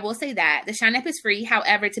free. I will say that. The Shine app is free.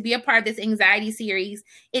 However, to be a part of this anxiety series,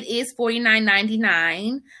 it is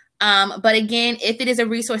 $49.99. But again, if it is a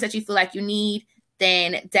resource that you feel like you need,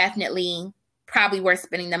 then definitely probably worth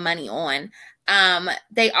spending the money on.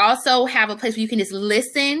 They also have a place where you can just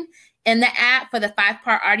listen in the app for the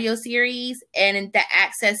 5-part audio series and the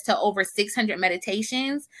access to over 600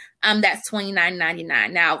 meditations. That's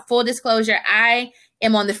 $29.99. Now, full disclosure, I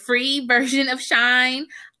am on the free version of Shine,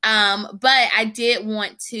 but I did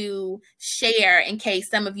want to share in case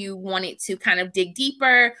some of you wanted to kind of dig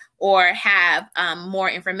deeper or have more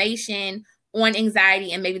information on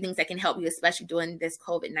anxiety and maybe things that can help you, especially during this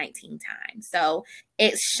COVID-19 time. So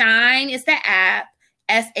it's Shine is the app,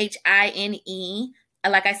 SHINE.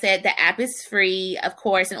 Like I said, the app is free. Of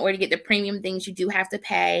course, in order to get the premium things, you do have to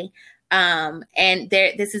pay. And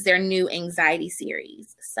this is their new anxiety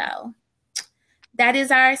series. So that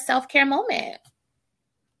is our self-care moment.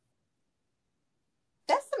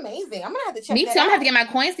 That's amazing. I'm gonna have to check. Me too. I'm gonna have to get my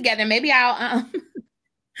coins together. Maybe I'll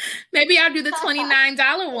do the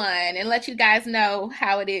 $29 one and let you guys know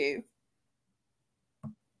how it is.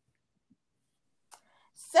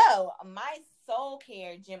 So my soul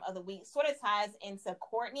care gem of the week sort of ties into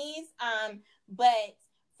Courtney's. But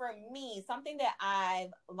for me, something that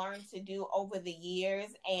I've learned to do over the years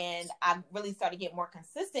and I've really started to get more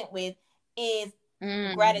consistent with is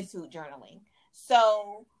gratitude journaling.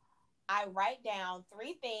 So I write down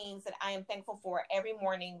 3 things that I am thankful for every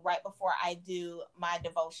morning right before I do my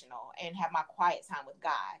devotional and have my quiet time with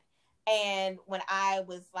God. And when I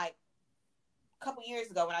was like a couple years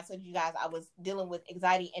ago, when I told you guys I was dealing with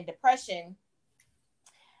anxiety and depression,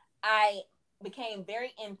 I became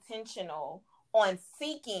very intentional on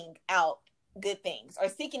seeking out good things or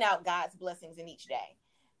seeking out God's blessings in each day.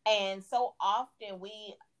 And so often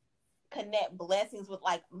we connect blessings with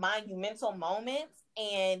like monumental moments,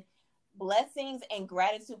 and blessings and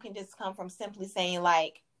gratitude can just come from simply saying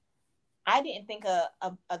like, I didn't think a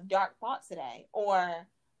dark thought today, or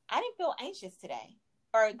I didn't feel anxious today,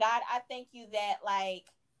 or God, I thank you that like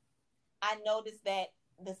I noticed that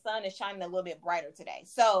the sun is shining a little bit brighter today.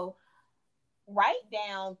 So write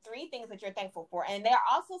down 3 things that you're thankful for. And they're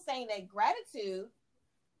also saying that gratitude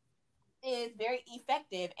is very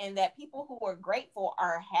effective and that people who are grateful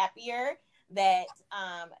are happier, that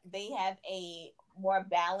they have a more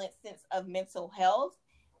balanced sense of mental health.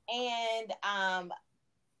 And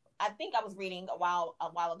I think I was reading a while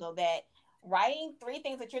ago that writing 3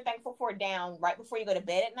 things that you're thankful for down right before you go to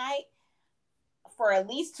bed at night for at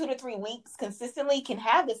least 2 to 3 weeks consistently can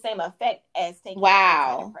have the same effect as taking an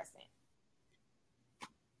antidepressant.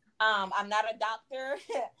 I'm not a doctor.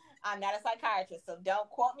 I'm not a psychiatrist, so don't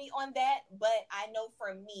quote me on that. But I know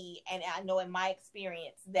for me, and I know in my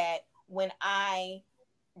experience, that when I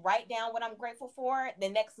write down what I'm grateful for, the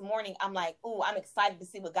next morning I'm like, ooh, I'm excited to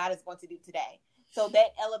see what God is going to do today. So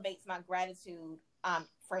that elevates my gratitude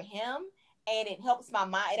for him. And it helps my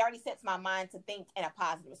mind. It already sets my mind to think in a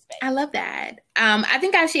positive space. I love that. I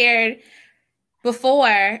think I shared before,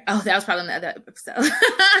 that was probably another episode,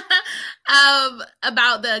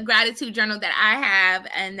 about the gratitude journal that I have,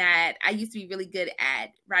 and that I used to be really good at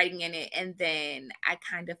writing in it, and then I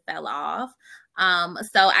kind of fell off.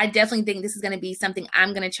 So I definitely think this is going to be something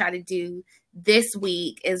I'm going to try to do this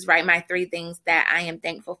week, is write my 3 things that I am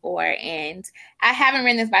thankful for. And I haven't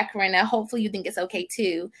written this by Corinna. Hopefully you think it's okay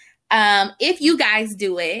too. If you guys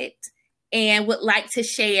do it and would like to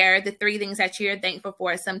share the 3 things that you're thankful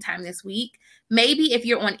for sometime this week, maybe if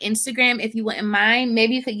you're on Instagram, if you wouldn't mind,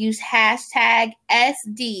 maybe you could use hashtag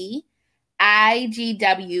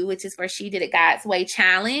SDIGW, which is for She Did It God's Way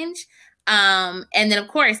Challenge. And then, of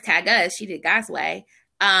course, tag us, She Did It God's Way.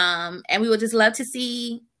 And we would just love to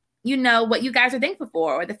see, what you guys are thankful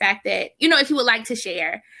for, or the fact that, if you would like to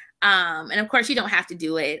share. And of course, you don't have to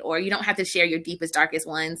do it, or you don't have to share your deepest, darkest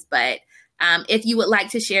ones. But if you would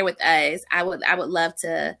like to share with us, I would love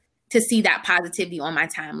to see that positivity on my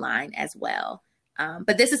timeline as well.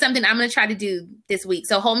 But this is something I'm going to try to do this week.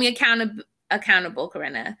 So hold me accountable,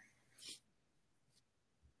 Corinna.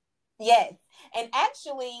 Yes. And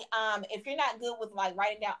actually, if you're not good with like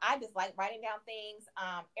writing down, I just like writing down things.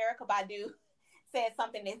 Erykah Badu said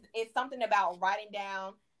something. It's something about writing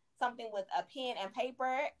down something with a pen and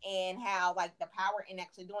paper, and how like the power in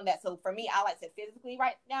actually doing that. So for me, I like to physically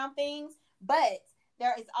write down things, but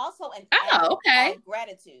there is also an app called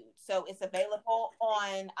Gratitude. So it's available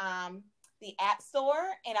on the App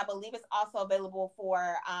Store, and I believe it's also available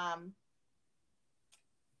for I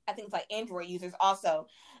think it's like Android users also.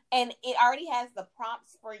 And it already has the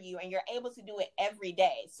prompts for you, and you're able to do it every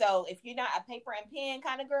day. So if you're not a paper and pen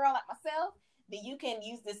kind of girl like myself, then you can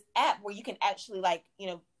use this app where you can actually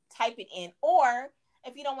type it in. Or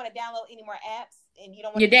if you don't want to download any more apps and you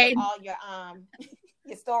don't want to use all your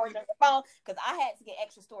your storage on your phone, because I had to get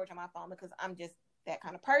extra storage on my phone because I'm just that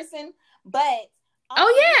kind of person. But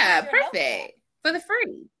perfect for the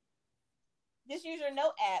free. Just use your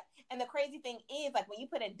note app. And the crazy thing is, like, when you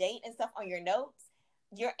put a date and stuff on your notes,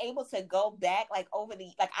 you're able to go back I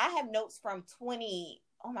have notes from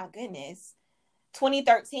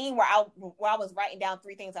 2013 where I was writing down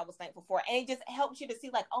 3 things I was thankful for, and it just helps you to see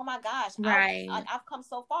like, oh my gosh, I've come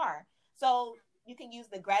so far. So you can use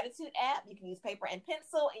the Gratitude app, you can use paper and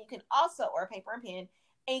pencil, and you can also, or paper and pen,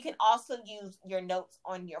 and you can also use your notes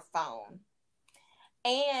on your phone.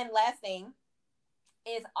 And last thing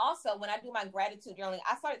is also, when I do my gratitude journaling,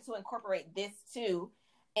 I started to incorporate this too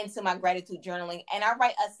into my gratitude journaling, and I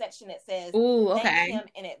write a section that says thank him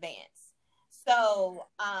in advance. So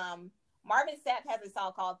Marvin Sapp has a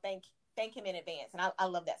song called Thank Him in Advance, and I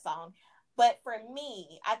love that song. But for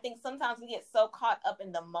me, I think sometimes we get so caught up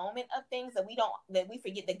in the moment of things that we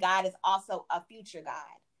forget that God is also a future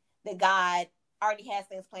God, that God already has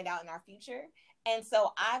things planned out in our future. And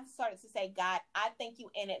so I've started to say, God, I thank you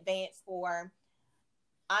in advance for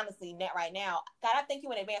honestly, net right now, God, I thank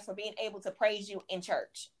you in advance for being able to praise you in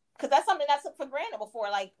church. Because that's something that's for granted before.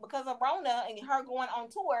 Like, because of Rona and her going on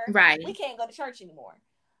tour, right, we can't go to church anymore,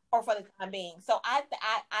 or for the time being. So I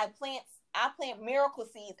plant miracle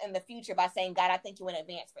seeds in the future by saying, God, I thank you in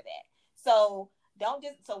advance for that. So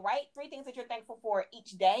write 3 things that you're thankful for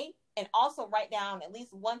each day, and also write down at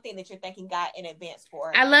least one thing that you're thanking God in advance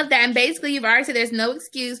for. I love that. And basically, you've already said there's no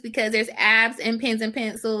excuse because there's apps and pens and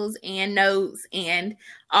pencils and notes and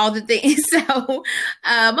all the things. So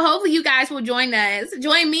hopefully you guys will join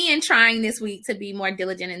me in trying this week to be more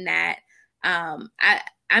diligent in that.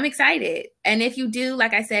 I'm excited. And if you do,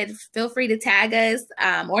 like I said, feel free to tag us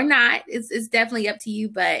or not. It's definitely up to you.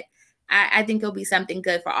 But I think it'll be something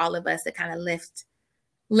good for all of us to kind of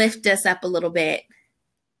lift us up a little bit.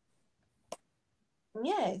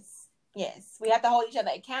 Yes. We have to hold each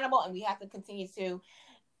other accountable, and we have to continue to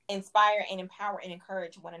inspire and empower and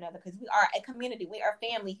encourage one another, because we are a community. We are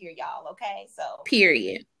family here, y'all. Okay, so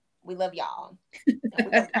period. We love y'all.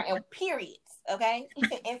 And periods. Okay,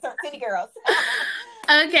 insert city girls.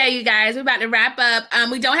 Okay, you guys, we're about to wrap up.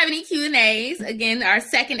 We don't have any Q&As. Again, our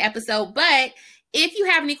second episode, but if you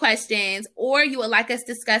have any questions or you would like us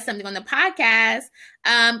to discuss something on the podcast,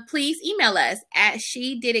 please email us at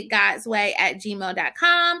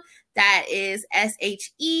shediditgodsway@gmail.com. That is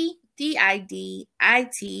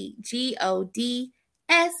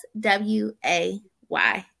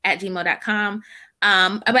SHEDIDITGODSWAY@gmail.com.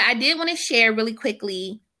 But I did want to share really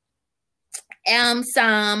quickly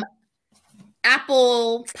some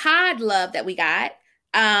Apple Pod love that we got.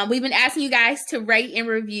 We've been asking you guys to rate and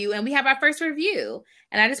review, and we have our first review,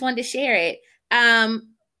 and I just wanted to share it.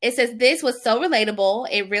 It says, "This was so relatable.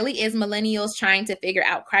 It really is millennials trying to figure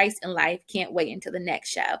out Christ in life. Can't wait until the next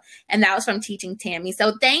show." And that was from Teaching Tammy.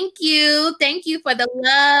 So thank you for the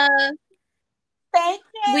love. Thank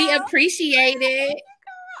you. We appreciate it.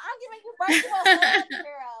 I'm giving you virtual love,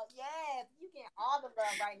 girl. Yes, you get all the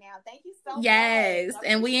love right now. Thank you so much. Yes,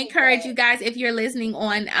 and we encourage you guys, if you're listening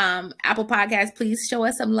on Apple Podcasts, please show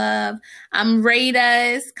us some love. Rate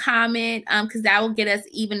us, comment, because that will get us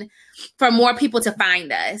even for more people to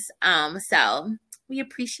find us. So we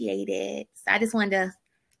appreciate it. So I just wanted to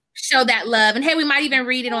show that love, and hey, we might even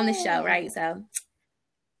read it on the show, right? So.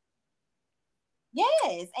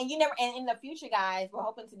 Yes, and and in the future, guys, we're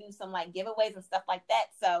hoping to do some like giveaways and stuff like that.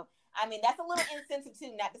 So, I mean, that's a little insensitive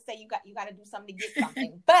too. Not to say you got to do something to get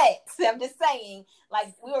something, but I'm just saying,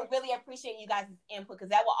 like, we would really appreciate you guys' input, because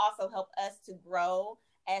that will also help us to grow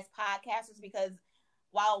as podcasters. Because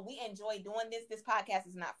while we enjoy doing this podcast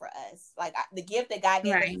is not for us. Like, the gift that God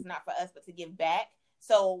gave us is not for us, but to give back.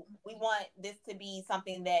 So we want this to be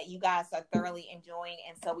something that you guys are thoroughly enjoying,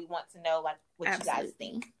 and so we want to know like what you guys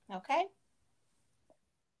think. Okay.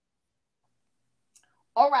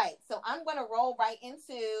 All right, so I'm going to roll right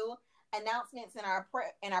into announcements in our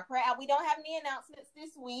prayer. We don't have any announcements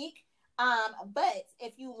this week, but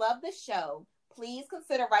if you love the show, please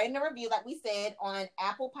consider writing a review, like we said, on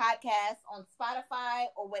Apple Podcasts, on Spotify,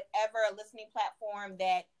 or whatever listening platform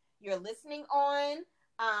that you're listening on.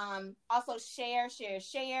 Also share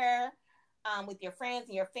with your friends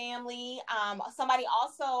and your family. Somebody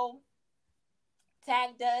also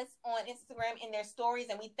tagged us on Instagram in their stories,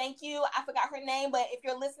 and we thank you. I forgot her name, but if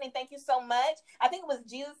you're listening, thank you so much. I think it was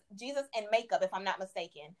Jesus and Makeup, if I'm not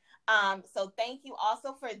mistaken. So thank you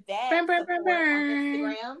also for that support on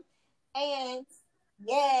Instagram. And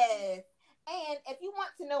yes, and if you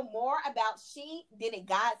want to know more about She Did It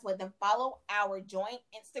God's Way, then follow our joint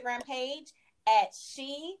Instagram page at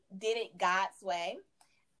She Did It God's Way.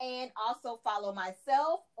 And also follow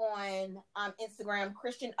myself on Instagram,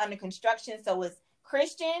 Christian Under Construction. So it's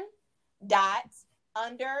Christian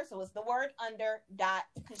 .under, so it's the word under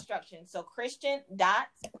 .construction. So Christian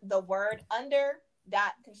the word under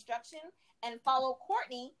 .construction, and follow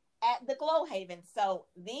Courtney at The Glow Haven. So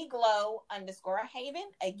The Glow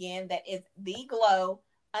 _Haven. Again, that is The Glow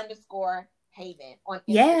 _Haven on Instagram.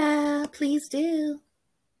 Yeah, please do.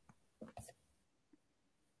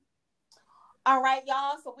 All right,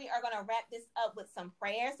 y'all. So we are going to wrap this up with some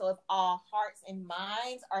prayer. So if all hearts and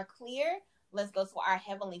minds are clear, let's go to our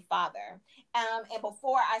Heavenly Father. And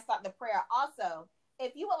before I start the prayer, also,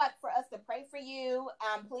 if you would like for us to pray for you,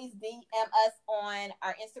 please DM us on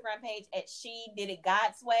our Instagram page at She Did It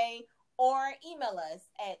God's Way, or email us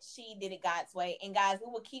at She Did It God's Way. And guys,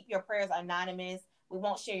 we will keep your prayers anonymous. We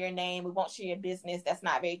won't share your name. We won't share your business. That's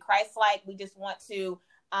not very Christ-like. We just want to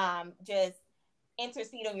just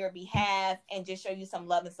intercede on your behalf and just show you some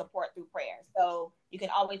love and support through prayer. So you can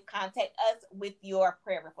always contact us with your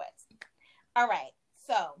prayer requests. All right.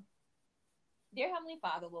 So, dear Heavenly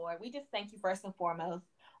Father, Lord, we just thank you first and foremost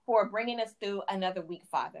for bringing us through another week,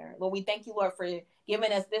 Father. Lord, we thank you, Lord, for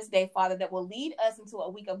giving us this day, Father, that will lead us into a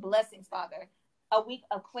week of blessings, Father, a week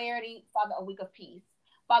of clarity, Father, a week of peace.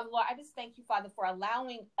 Father, Lord, I just thank you, Father, for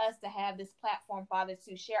allowing us to have this platform, Father,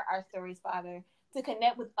 to share our stories, Father, to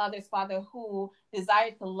connect with others, Father, who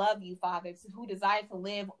desire to love you, Father, who desire to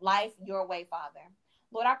live life your way, Father.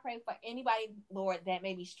 Lord, I pray for anybody, Lord, that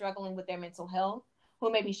may be struggling with their mental health,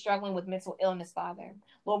 who may be struggling with mental illness, Father.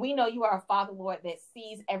 Lord, we know you are a Father, Lord, that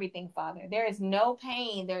sees everything, Father. There is no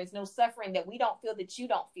pain, there is no suffering that we don't feel that you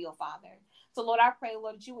don't feel, Father. So, Lord, I pray,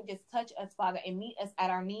 Lord, that you would just touch us, Father, and meet us at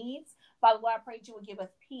our needs. Father, Lord, I pray that you would give us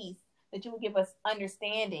peace, that you would give us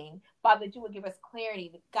understanding, Father, that you would give us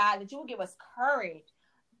clarity, God, that you would give us courage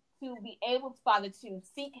to be able, Father, to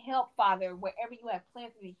seek help, Father, wherever you have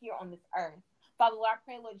planted it here on this earth. Father, Lord, I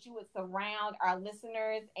pray, Lord, that you would surround our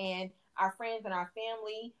listeners and our friends and our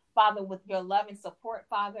family, Father, with your love and support,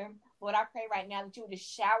 Father. Lord, I pray right now that you would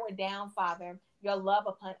just shower down, Father, your love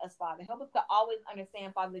upon us, Father. Help us to always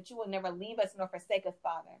understand, Father, that you will never leave us nor forsake us,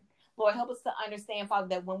 Father. Lord, help us to understand, Father,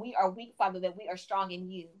 that when we are weak, Father, that we are strong in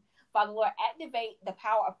you. Father, Lord, activate the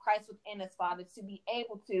power of Christ within us, Father, to be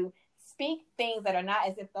able to speak things that are not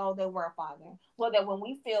as if though they were, Father. Lord, that when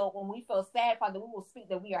we feel sad, Father, we will speak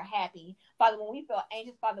that we are happy. Father, when we feel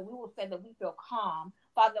anxious, Father, we will say that we feel calm.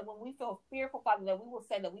 Father, when we feel fearful, Father, that we will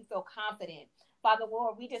say that we feel confident. Father,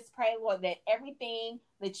 Lord, we just pray, Lord, that everything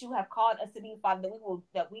that you have called us to be, Father,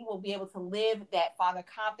 that we will be able to live that, Father,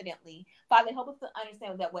 confidently. Father, help us to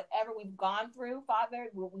understand that whatever we've gone through, Father,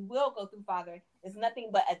 what we will go through, Father, is nothing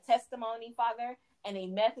but a testimony, Father, and a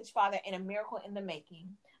message, Father, and a miracle in the making.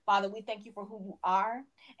 Father, we thank you for who you are.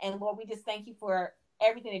 And Lord, we just thank you for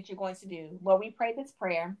everything that you're going to do. Lord, we pray this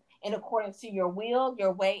prayer in accordance to your will,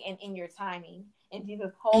 your way, and in your timing. In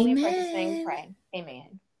Jesus' holy and precious name we pray.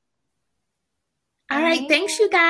 Amen. All right. Thanks, you guys.